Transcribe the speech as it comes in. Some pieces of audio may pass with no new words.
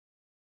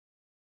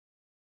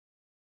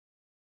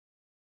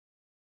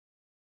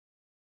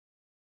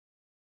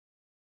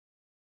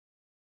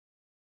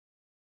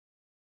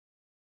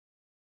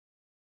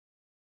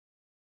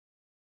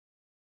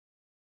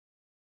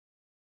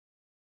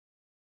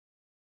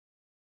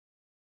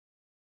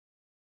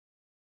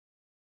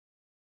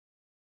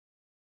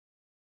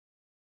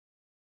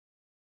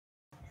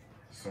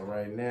So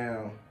right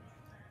now,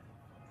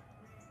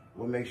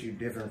 what makes you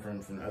different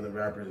from other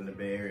rappers in the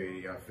Bay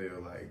Area, y'all feel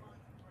like?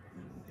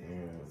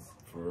 Yeah,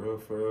 for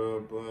real,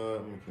 bro.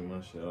 I'm gonna keep my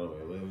shit all the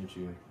way live with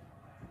you.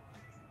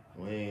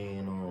 We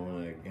ain't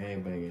on that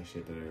gangbanging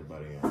shit that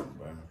everybody on,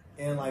 bro.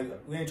 And like,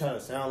 we ain't trying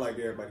to sound like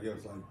everybody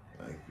else.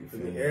 Like you I feel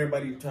mean, me?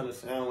 everybody trying to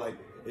sound like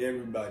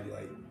everybody,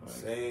 like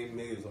same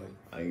niggas,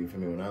 Like you feel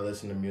me? When I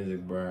listen to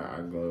music, bro,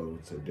 I go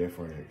to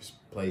different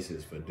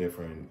places for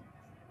different,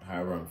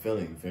 however I'm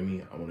feeling. You feel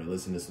me? I want to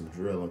listen to some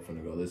drill. I'm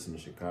finna go listen to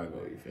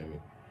Chicago. You feel me?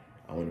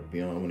 I want to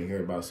be on. I want to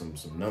hear about some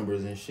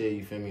numbers and shit.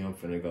 You feel me? I'm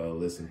finna go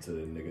listen to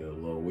the nigga, a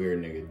little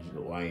weird nigga,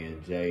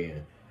 YNJ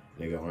and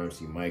nigga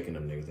RMC Mike and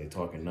them niggas. They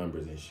talking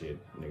numbers and shit.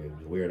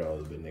 Niggas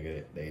weirdos, but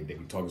nigga, they be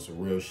talking some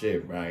real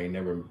shit, bro. I ain't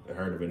never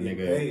heard of a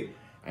nigga.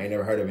 I ain't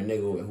never heard of a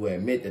nigga who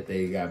admit that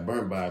they got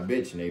burnt by a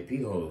bitch and they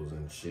pee holes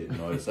and shit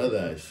and all this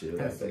other ass shit.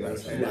 Like, they got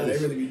some they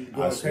really be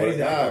going I swear crazy.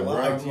 to God, bro.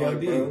 Like, I'm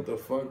like, bro, what the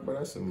fuck, bro?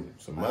 That's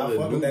some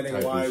other new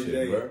type of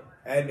shit, bro.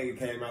 That nigga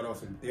came out on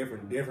some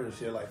different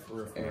shit, like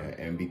for real.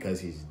 And because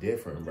he's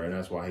different, bro,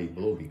 that's why he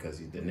blew, because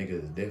the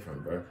nigga is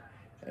different, bro.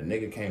 A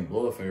nigga can't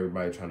blow it for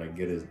everybody trying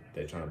to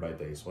they trying to bite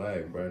their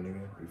swag, bro,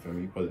 nigga. You feel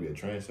me? You supposed to be a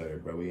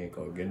trendsetter, bro. We ain't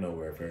gonna get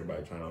nowhere if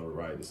everybody trying to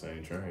ride the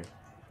same train.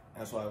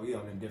 That's why we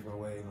on a different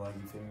wave, like,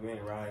 you feel me? We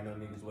ain't riding no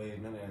niggas'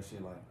 wave, none of that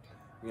shit, like,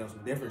 we on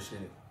some different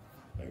shit.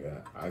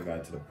 Nigga, I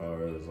got to the point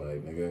where it was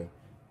like, nigga,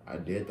 I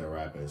did the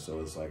rapping,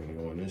 so it's like,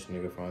 nigga, when this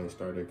nigga finally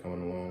started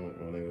coming along,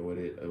 nigga, with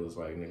it, it was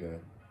like, nigga,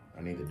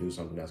 I need to do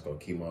something that's gonna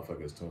keep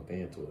motherfuckers tuned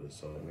into it.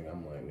 So, nigga,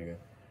 I'm like, nigga,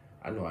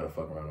 I know how to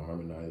fuck around and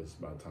harmonize. It's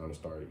about time to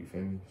start, you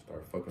feel me?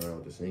 Start fucking around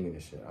with the singing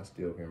and shit. I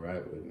still can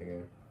rap with it,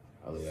 nigga.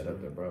 I'll leave that up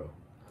there, bro.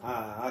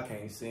 I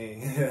can't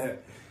sing.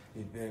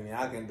 You feel me?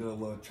 I can do a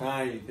little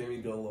trying, you feel me?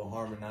 Do a little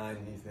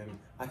harmonizing, you feel me?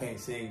 I can't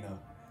sing though.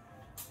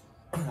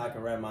 I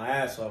can rap my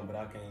ass off, but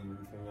I can't, you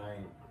feel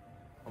me?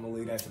 I'm gonna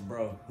leave that to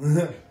bro.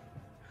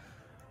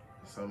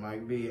 So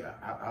Mike B,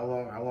 how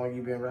long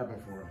you been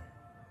rapping for?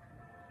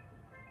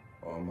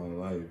 All my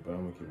life, but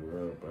I'm gonna keep it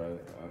real, bro.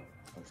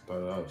 I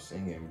started off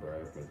singing, bro,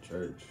 in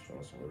church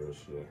on some real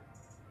shit.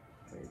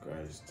 Nigga,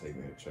 Grant used to take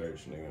me to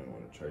church, nigga,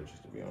 when the church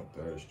used to be on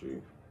 3rd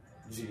Street.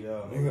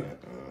 G.O.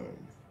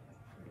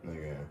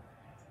 Nigga.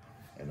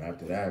 And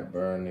after that,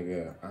 bro,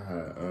 nigga, I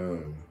had,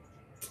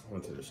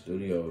 went to the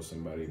studio with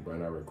somebody, bro,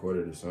 and I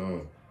recorded a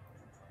song.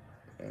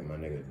 And my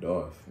nigga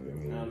Dolph, you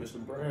know what I mean?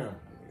 Mr. Brown.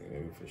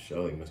 Nigga, for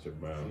sure, Mr.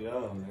 Brown.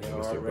 Yo,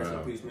 nigga, Mr. rest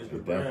Brown. in peace,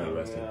 Mr. Definitely Brown.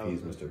 rest in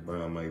peace, Mr.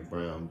 Brown, Mike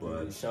Brown,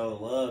 blood. You show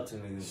love to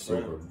niggas,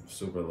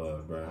 Super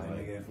love, bro. Like,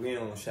 nigga, if we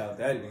don't shout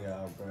that nigga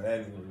out, bro,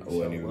 that nigga I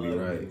wouldn't even be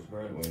right. Niggas,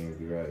 bro. Wouldn't even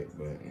be right,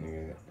 but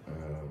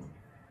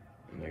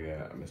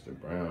nigga, Mr.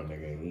 Brown,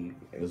 nigga,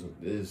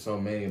 there's so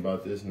many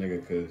about this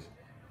nigga, cause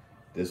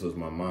this was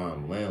my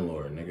mom,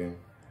 landlord, nigga.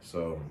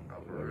 So,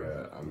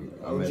 nigga,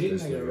 I met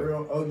this nigga.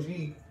 Real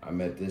OG. I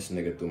met this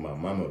nigga through my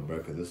mama, bro,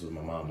 cause this was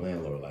my mom,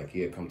 landlord. Like,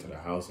 he'd come to the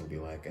house and be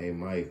like, "Hey,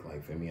 Mike,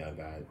 like, for me, I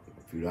got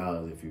a few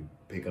dollars if you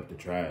pick up the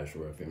trash,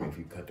 or for me, if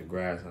you cut the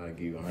grass, I'll give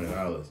you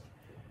 $100."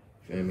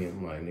 Feel me?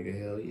 I'm like, nigga,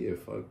 hell yeah,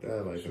 fuck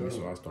that. Like, sure.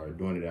 So I started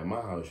doing it at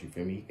my house, you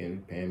feel me? He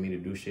can paying me to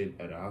do shit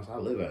at the house I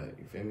live at,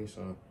 you feel me?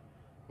 So,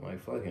 I'm like,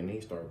 fuck, and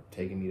he started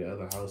taking me to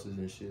other houses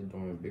and shit,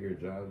 doing bigger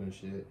jobs and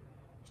shit.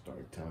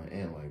 Started telling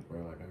Aunt, like, bro,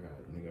 like,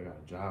 I got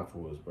a job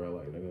for us, bro.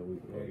 Like, nigga,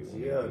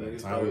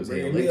 nigga, time we was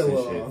hitting licks and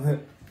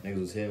shit. Niggas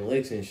was hitting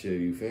licks and shit,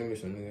 you feel me?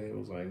 So, nigga, it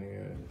was like,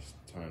 nigga, just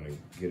trying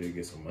to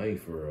get some money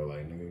for real,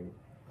 like, nigga.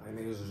 Like,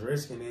 niggas was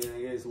risking it,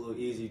 nigga. It's a little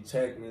easy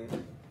check, man.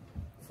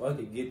 Fuck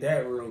it, get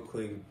that real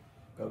quick.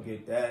 Go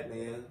get that,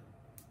 nigga.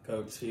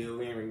 Go chill.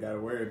 We ain't even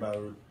gotta worry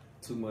about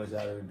too much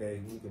out of the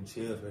day. We can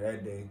chill for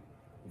that day.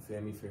 You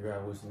feel me? Figure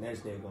out what's the next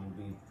day gonna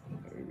be.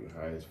 It be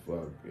high as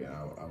fuck. Yeah,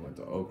 I went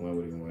to Oakland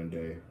with him one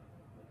day.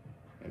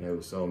 And it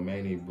was so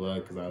many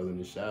blood because I was in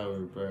the shower,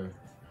 bro.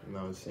 And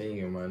I was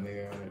singing, my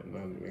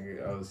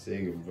nigga. I was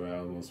singing, bro.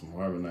 I was on some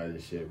harmonizing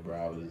shit,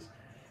 bro.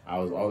 I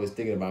was always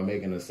thinking about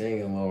making a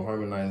singing, a little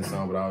harmonizing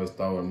song, but I always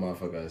thought what a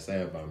motherfucker had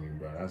said about me,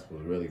 bro. That's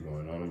what's really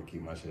going on. I'm gonna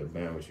keep my shit a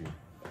band with you.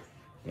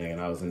 Nigga,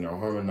 and I was in there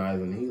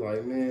harmonizing, and he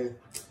like, man,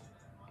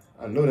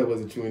 I know that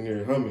wasn't you in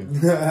there humming.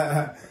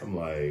 I'm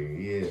like,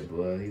 yeah,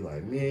 blood. He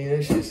like, man,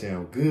 that shit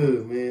sound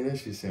good, man. That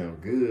shit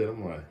sound good.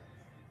 I'm like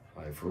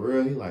for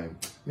real? He like,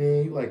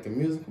 man, you like the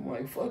music? I'm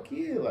like, fuck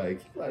yeah.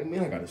 Like, he like,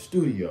 man, I got a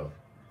studio.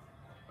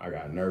 I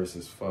got nervous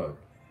as fuck.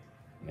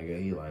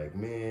 Nigga, he like,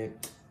 man,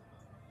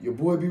 your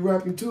boy be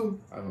rapping too?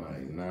 I'm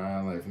like,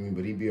 nah, like for me,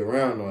 but he be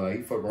around though. Like,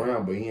 he fuck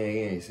around, but he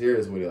ain't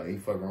serious with it. Like, he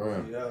fuck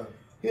around. Yeah.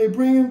 Yeah,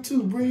 bring him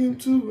too.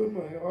 I'm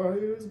like, all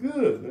right, it's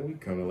good. Then we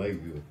come to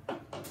Lakeview.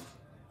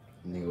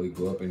 Nigga, we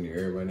go up in there,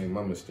 everybody named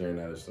mama staring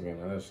at us, looking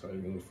at us like,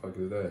 who the fuck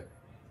is that?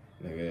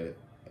 Nigga,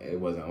 it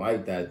wasn't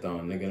like that though.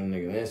 Them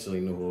niggas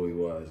instantly knew who he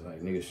was.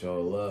 Like, niggas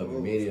showed love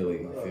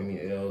immediately. You feel me?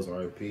 L's,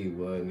 R.I.P.,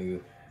 blood,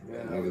 nigga.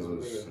 Yeah, niggas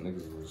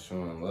was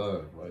showing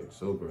love, like,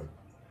 super.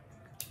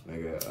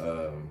 Nigga,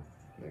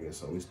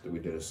 so we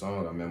did a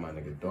song. I met my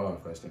nigga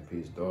Dolph, rest in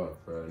peace, Dolph,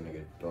 bro.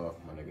 Nigga Dolph,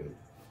 my nigga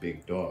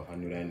Big Dog. I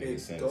knew that nigga Big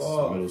since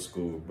Dog. middle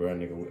school, bro.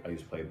 Nigga, I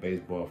used to play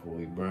baseball for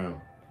Willie Brown.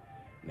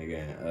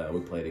 Nigga, and, we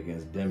played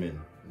against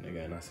Demon.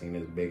 Nigga, and I seen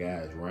this big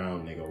ass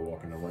round nigga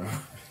walking around.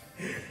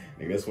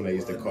 Nigga, that's when they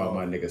used to call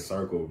my nigga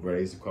Circle, bro.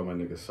 They used to call my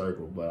nigga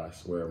Circle, but I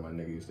swear my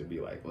nigga used to be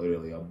like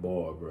literally a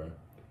ball, bro.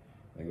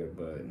 Nigga,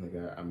 but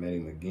nigga, I met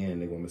him again.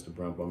 Nigga, when Mr.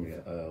 Brown brought me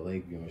to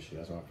Lakeview and shit.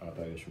 That's when I found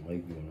out he was from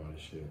Lakeview and all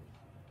this shit.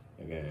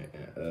 Nigga,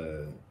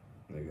 and,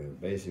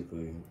 nigga,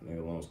 basically,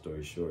 nigga, long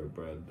story short,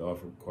 bro,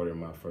 Dolph recorded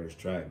my first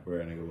track, bro,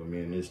 nigga, with me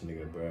and this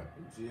nigga, bro.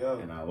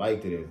 And I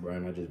liked it, bro,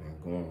 and I just been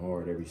going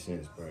hard ever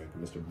since, bro.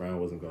 Mr.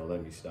 Brown wasn't gonna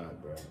let me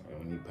stop, bro. And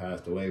when he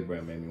passed away, bro,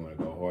 it made me want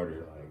to go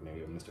harder. Like,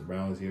 nigga, Mr.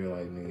 Brown was here,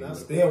 like, nigga. And I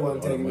still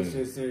wasn't taking this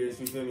shit serious,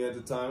 you feel me, at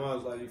the time. I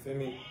was like, you feel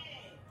me?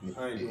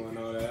 I ain't doing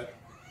all that.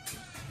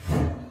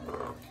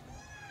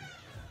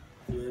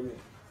 You hear me?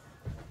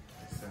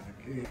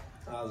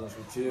 I was on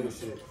some chill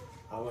shit.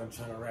 I wasn't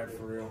trying to rap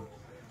for real.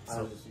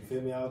 I was just, you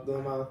feel me? I was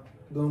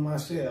doing my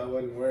shit. I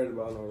wasn't worried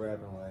about no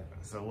rapping. Like,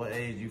 so what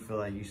age you feel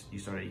like you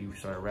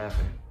started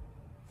rapping?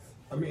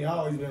 I mean, I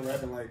always been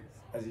rapping like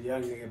as a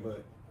young nigga,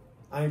 but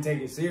I ain't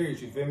taking it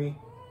serious. You feel me?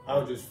 I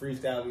was just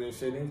freestyling and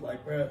shit. And he was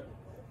like, bro,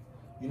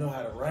 you know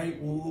how to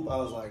write? Whoop. I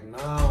was like,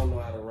 nah, I don't know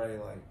how to write.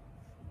 Like,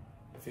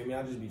 you feel me?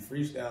 I just be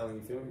freestyling.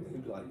 You feel me?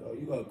 He'd be like, yo,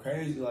 you go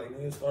crazy. Like,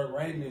 nigga, start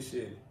writing this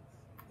shit.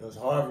 It was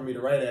hard for me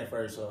to write at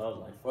first, so I was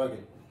like, fuck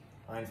it.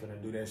 I ain't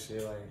finna do that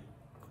shit. Like,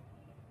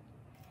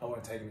 I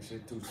wasn't taking the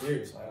shit too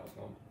serious. Like, I was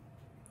gonna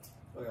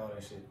fuck all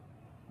that shit.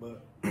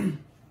 But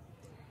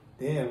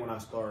then when I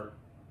start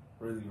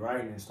really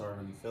writing and start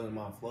really feeling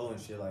my flow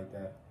and shit like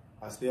that,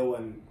 I still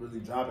wasn't really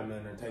dropping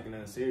nothing or taking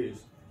nothing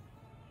serious.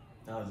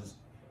 I was just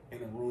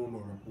in a room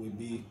or with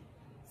B,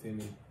 feel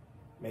me,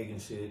 making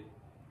shit,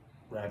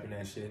 rapping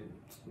that shit.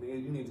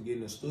 Nigga, you need to get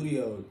in the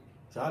studio,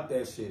 drop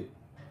that shit.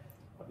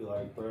 I'd be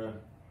like, bruh,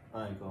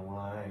 I ain't gonna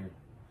lie,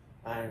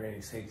 I ain't ready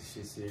to take this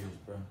shit serious,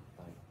 bro.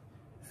 Like,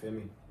 you feel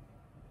me?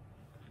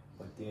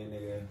 But then,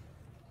 nigga,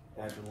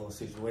 after a little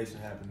situation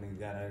happened, nigga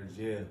got out of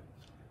jail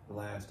the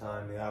last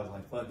time, nigga, I was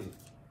like, fuck it.